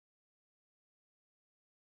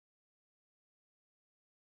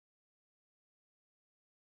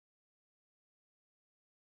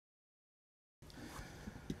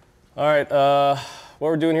All right, what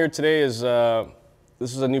we're doing here today is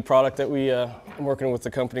this is a new product that I'm working with a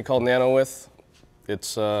company called Nano with.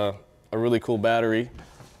 It's a really cool battery.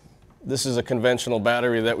 This is a conventional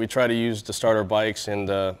battery that we try to use to start our bikes, and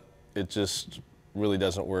it just really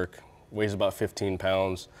doesn't work. It weighs about 15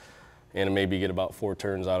 pounds, and maybe get about 4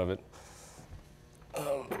 turns out of it.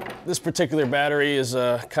 This particular battery is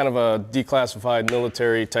kind of a declassified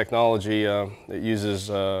military technology. It uses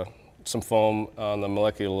some foam on the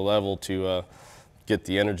molecular level to get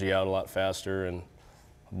the energy out a lot faster, and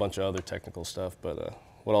a bunch of other technical stuff. But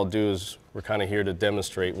what I'll do is we're kind of here to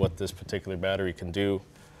demonstrate what this particular battery can do.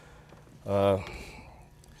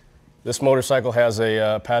 This motorcycle has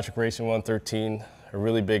a Patrick Racing 113, a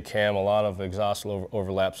really big cam, a lot of exhaust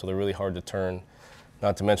overlap, so they're really hard to turn.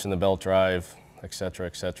 Not to mention the belt drive, etc.,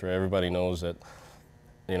 etc. Everybody knows that,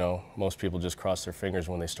 you know, most people just cross their fingers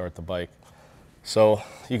when they start the bike. So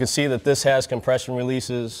you can see that this has compression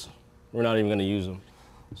releases. We're not even going to use them.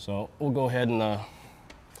 So we'll go ahead and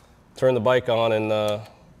turn the bike on and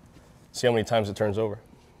see how many times it turns over.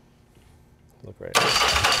 Look right here.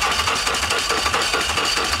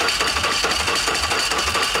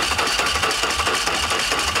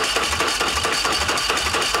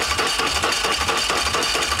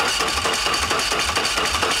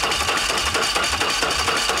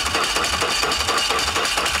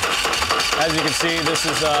 As you can see, this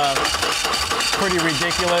is pretty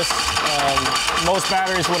ridiculous. Most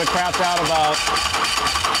batteries would have crapped out about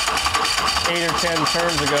 8 or 10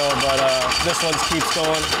 turns ago, but this one keeps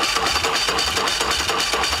going.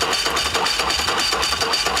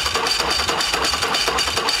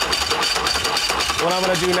 What I'm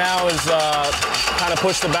going to do now is kind of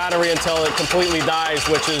push the battery until it completely dies,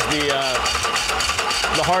 which is the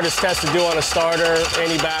hardest test to do on a starter,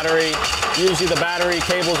 any battery. Usually the battery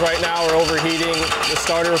cables right now are overheating, the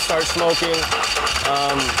starter will start smoking,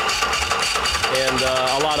 and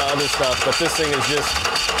a lot of other stuff, but this thing is just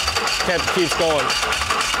keeps going.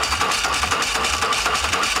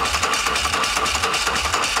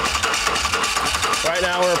 Right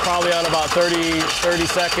now we're probably on about 30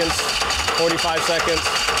 seconds, 45 seconds.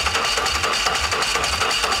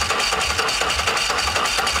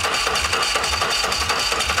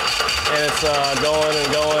 And it's going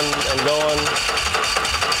and going and going.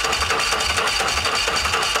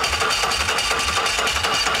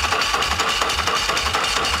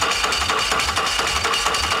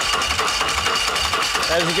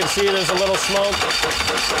 As you can see, there's a little smoke.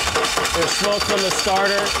 There's smoke from the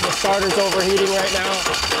starter. The starter's overheating right now,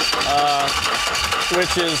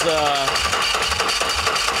 which is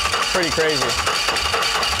pretty crazy.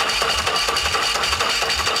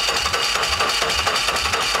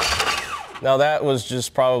 Now that was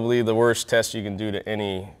just probably the worst test you can do to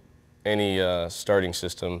any starting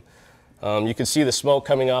system. You can see the smoke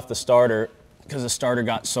coming off the starter because the starter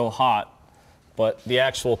got so hot, but the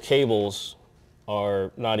actual cables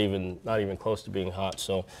are not even close to being hot.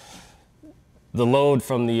 So the load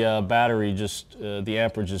from the battery, just the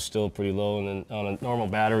amperage is still pretty low, and then on a normal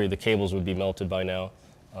battery the cables would be melted by now.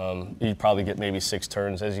 You'd probably get maybe 6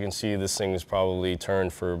 turns. As you can see, this thing is probably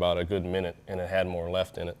turned for about a good minute, and it had more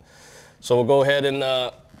left in it. So we'll go ahead and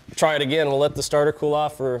try it again. We'll let the starter cool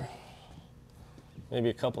off for maybe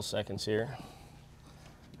a couple seconds here.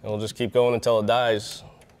 And we'll just keep going until it dies.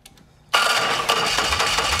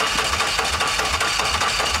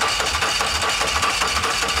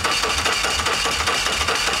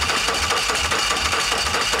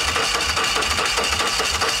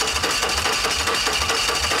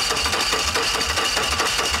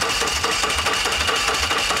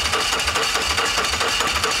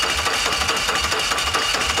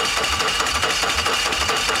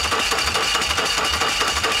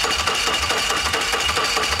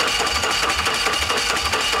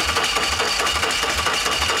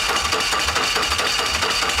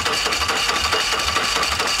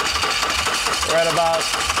 We're at about,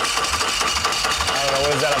 I don't know,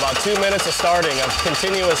 what is that, about 2 minutes of starting, of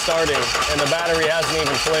continuous starting, and the battery hasn't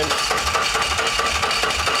even flinched.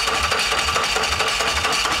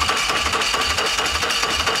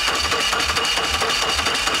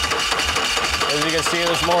 As you can see,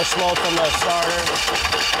 there's more smoke from the starter.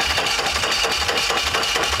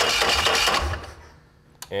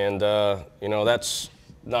 And, you know, that's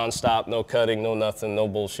non-stop, no cutting, no nothing, no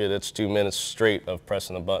bullshit. It's 2 minutes straight of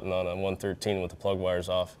pressing a button on a 113 with the plug wires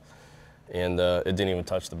off, and it didn't even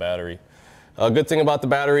touch the battery. A good thing about the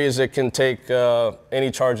battery is it can take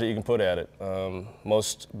any charge that you can put at it.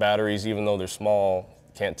 Most batteries, even though they're small,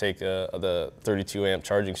 can't take the 32 amp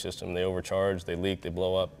charging system. They overcharge, they leak, they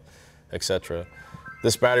blow up, etc.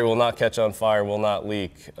 This battery will not catch on fire, will not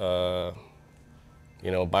leak.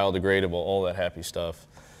 you know, biodegradable, all that happy stuff.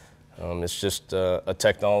 It's just a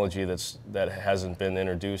technology that hasn't been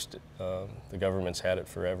introduced. The government's had it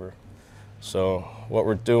forever. So what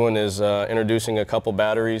we're doing is introducing a couple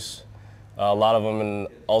batteries, a lot of them in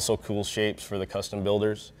also cool shapes for the custom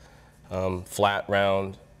builders, flat,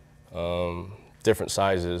 round, different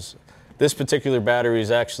sizes. This particular battery is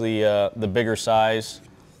actually the bigger size,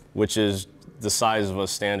 which is the size of a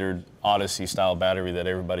standard Odyssey style battery that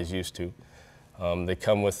everybody's used to. They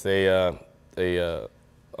come with a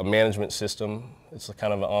management system. It's a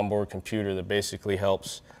kind of an onboard computer that basically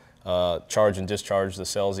helps charge and discharge the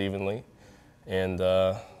cells evenly. And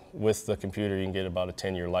with the computer, you can get about a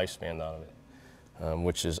 10-year lifespan out of it,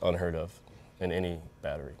 which is unheard of in any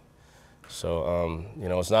battery. So, you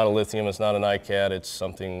know, it's not a lithium, it's not an ICAD, it's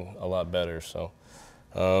something a lot better. So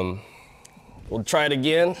we'll try it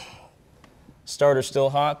again. Starter's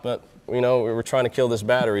still hot, but, you know, we're trying to kill this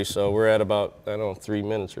battery, so we're at about, I don't know, 3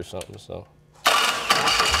 minutes or something. So.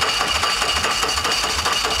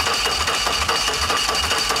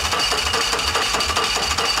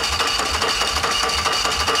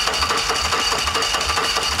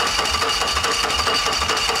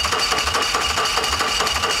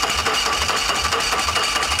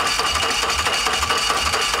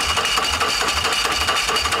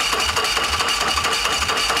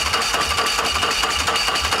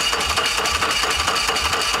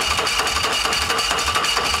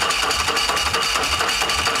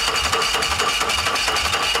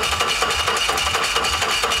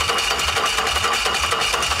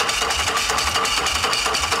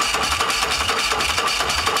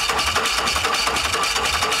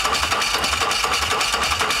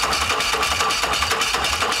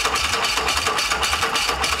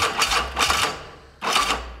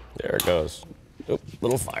 There it goes. Oop,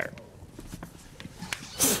 little fire.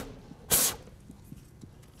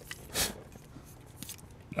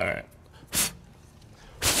 All right.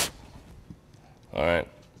 All right.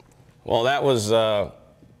 Well, that was a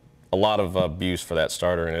lot of abuse for that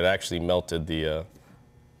starter, and it actually melted the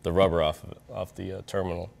rubber off the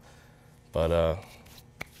terminal. But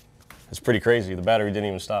it's pretty crazy. The battery didn't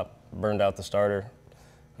even stop. Burned out the starter.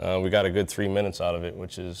 We got a good 3 minutes out of it,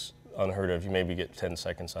 which is unheard of. You maybe get 10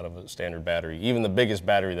 seconds out of a standard battery, even the biggest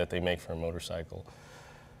battery that they make for a motorcycle.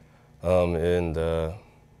 You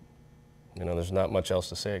know, there's not much else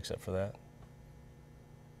to say except for that.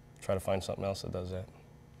 Try to find something else that does that.